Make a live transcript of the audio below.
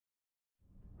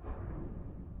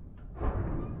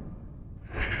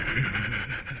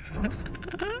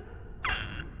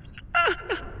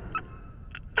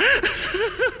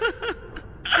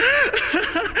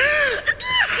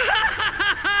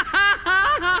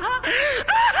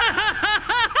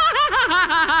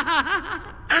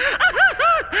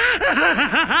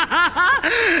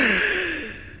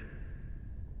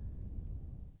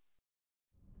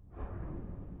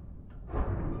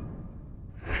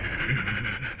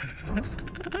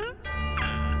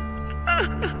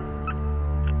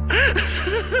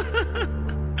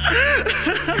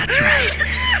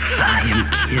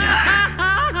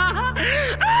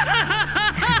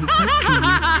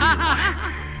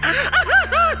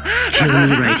kill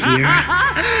me right here?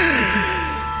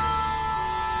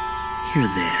 Hear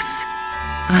this.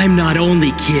 I'm not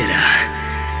only Kira,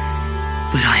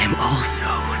 but I am also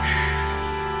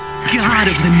God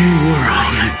of the New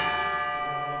World.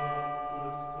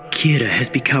 Kira has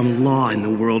become law in the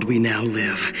world we now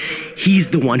live.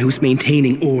 He's the one who's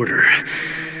maintaining order.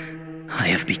 I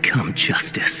have become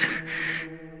justice.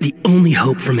 The only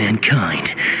hope for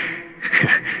mankind.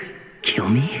 Kill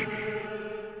me?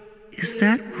 Is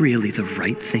that really the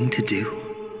right thing to do?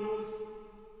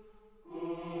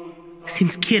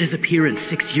 Since Kira's appearance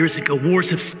 6 years ago,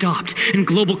 wars have stopped, and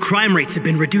global crime rates have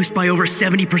been reduced by over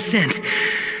 70%.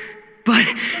 But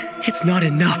it's not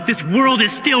enough. This world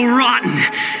is still rotten,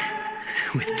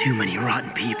 with too many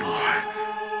rotten people.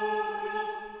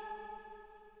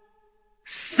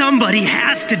 Somebody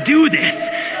has to do this!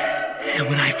 And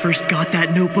when I first got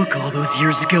that notebook all those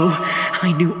years ago,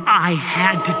 I knew I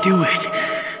had to do it.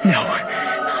 No,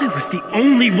 I was the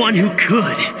only one who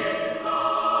could.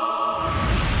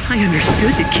 I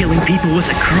understood that killing people was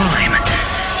a crime.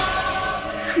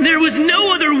 There was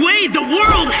no other way. The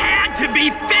world had to be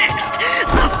fixed.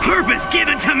 A purpose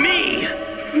given to me.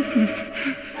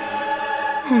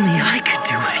 Only I could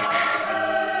do it.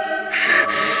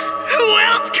 Who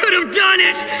else could have done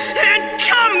it and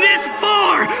come this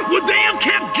far? Would they have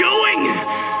kept going?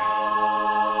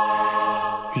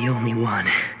 The only one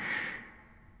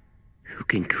who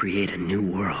can create a new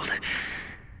world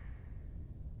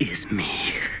is me.